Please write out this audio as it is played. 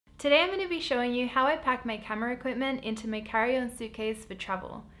Today I'm going to be showing you how I pack my camera equipment into my carry-on suitcase for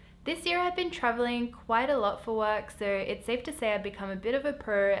travel. This year I've been traveling quite a lot for work, so it's safe to say I've become a bit of a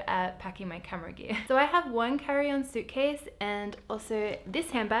pro at packing my camera gear. So I have one carry-on suitcase and also this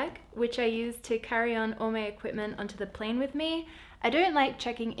handbag, which I use to carry on all my equipment onto the plane with me. I don't like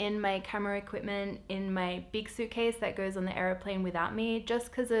checking in my camera equipment in my big suitcase that goes on the aeroplane without me, just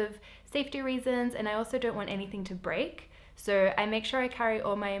because of safety reasons, and I also don't want anything to break. So I make sure I carry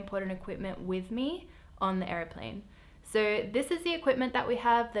all my important equipment with me on the airplane. So this is the equipment that we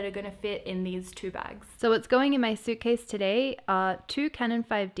have that are going to fit in these two bags. So what's going in my suitcase today are two Canon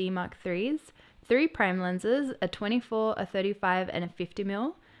 5D Mark IIIs, 3 prime lenses, a 24, a 35 and a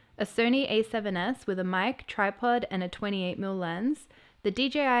 50mm, a Sony A7S with a mic, tripod and a 28mm lens, the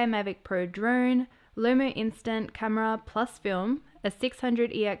DJI Mavic Pro drone, Lomo Instant camera plus film, a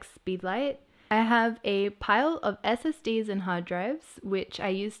 600EX speedlight. I have a pile of SSDs and hard drives, which I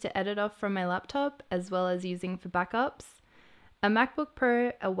use to edit off from my laptop as well as using for backups, a MacBook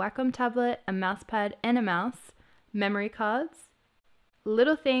Pro, a Wacom tablet, a mousepad and a mouse, memory cards,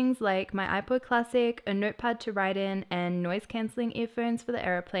 little things like my iPod Classic, a notepad to write in, and noise cancelling earphones for the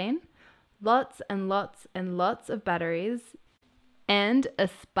airplane, lots and lots and lots of batteries, and a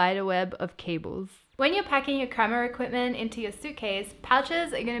spider web of cables. When you're packing your camera equipment into your suitcase,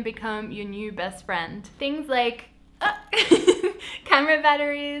 pouches are going to become your new best friend. Things like camera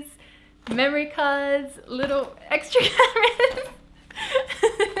batteries, memory cards, little extra cameras.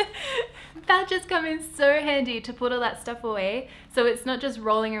 Pouches come in so handy to put all that stuff away, so it's not just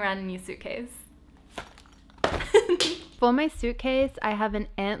rolling around in your suitcase. For my suitcase, I have an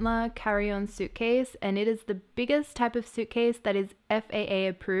Antler carry-on suitcase, and it is the biggest type of suitcase that is FAA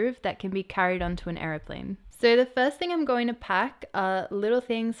approved that can be carried onto an airplane. So the first thing I'm going to pack are little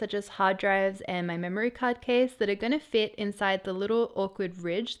things such as hard drives and my memory card case that are going to fit inside the little awkward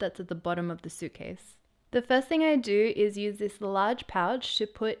ridge that's at the bottom of the suitcase. The first thing I do is use this large pouch to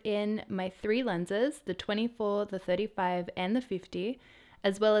put in my 3 lenses, the 24, the 35 and the 50,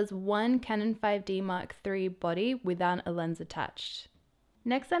 as well as one Canon 5D Mark III body without a lens attached.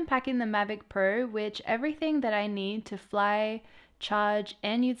 Next I'm packing the Mavic Pro, which everything that I need to fly, charge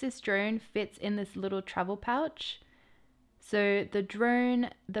and use this drone fits in this little travel pouch. So the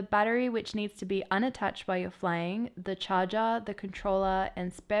drone, the battery which needs to be unattached while you're flying, the charger, the controller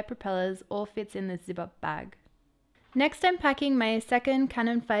and spare propellers all fits in this zip-up bag. Next I'm packing my second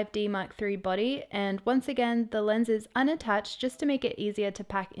Canon 5D Mark III body, and once again the lens is unattached just to make it easier to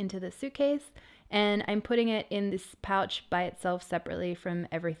pack into the suitcase, and I'm putting it in this pouch by itself separately from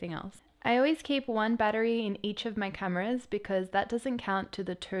everything else. I always keep one battery in each of my cameras because that doesn't count to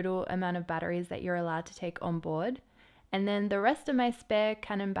the total amount of batteries that you're allowed to take on board. And then the rest of my spare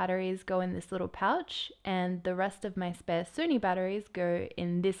Canon batteries go in this little pouch, and the rest of my spare Sony batteries go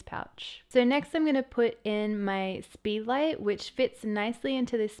in this pouch. So next I'm going to put in my speedlight, which fits nicely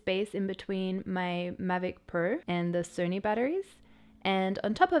into this space in between my Mavic Pro and the Sony batteries. And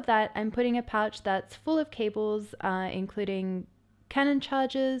on top of that, I'm putting a pouch that's full of cables, including Canon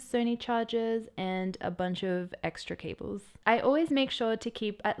chargers, Sony chargers, and a bunch of extra cables. I always make sure to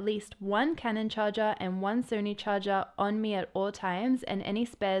keep at least one Canon charger and one Sony charger on me at all times, and any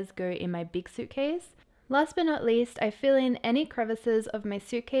spares go in my big suitcase. Last but not least, I fill in any crevices of my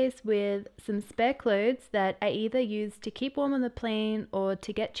suitcase with some spare clothes that I either use to keep warm on the plane or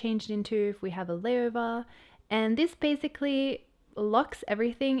to get changed into if we have a layover, and this basically locks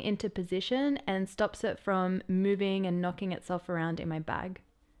everything into position and stops it from moving and knocking itself around in my bag.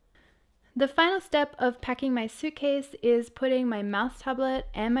 The final step of packing my suitcase is putting my mouse tablet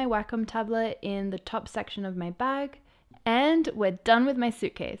and my Wacom tablet in the top section of my bag, and we're done with my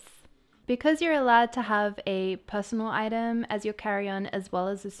suitcase. Because you're allowed to have a personal item as your carry-on as well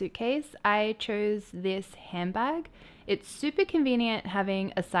as a suitcase, I chose this handbag. It's super convenient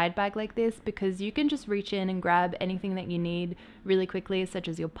having a side bag like this because you can just reach in and grab anything that you need really quickly, such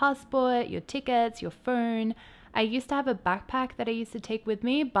as your passport, your tickets, your phone. I used to have a backpack that I used to take with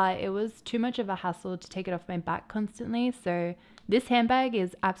me, but it was too much of a hassle to take it off my back constantly, so this handbag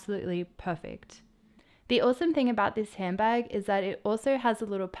is absolutely perfect. The awesome thing about this handbag is that it also has a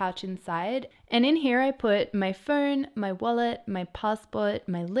little pouch inside, and in here I put my phone, my wallet, my passport,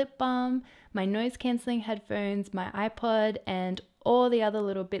 my lip balm, my noise cancelling headphones, my iPod, and all the other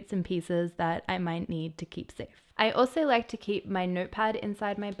little bits and pieces that I might need to keep safe. I also like to keep my notepad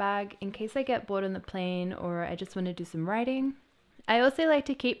inside my bag in case I get bored on the plane or I just want to do some writing. I also like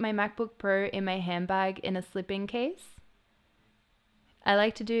to keep my MacBook Pro in my handbag in a slip-in case. I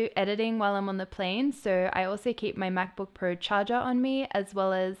like to do editing while I'm on the plane, so I also keep my MacBook Pro charger on me, as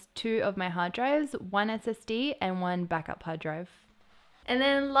well as 2 of my hard drives, one SSD and one backup hard drive. And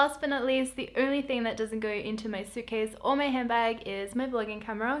then last but not least, the only thing that doesn't go into my suitcase or my handbag is my vlogging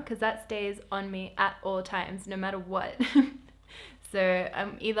camera, because that stays on me at all times, no matter what. So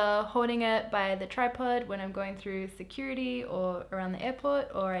I'm either holding it by the tripod when I'm going through security or around the airport,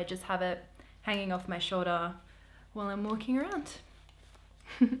 or I just have it hanging off my shoulder while I'm walking around.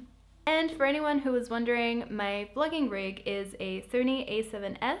 And for anyone who was wondering, my vlogging rig is a Sony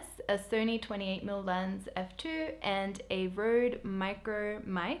a7S, a Sony 28mm lens f2, and a Rode micro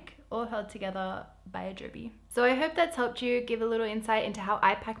mic, all held together by a Joby. So I hope that's helped you give a little insight into how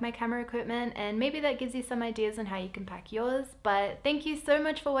I pack my camera equipment, and maybe that gives you some ideas on how you can pack yours. But thank you so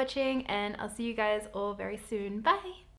much for watching, and I'll see you guys all very soon. Bye!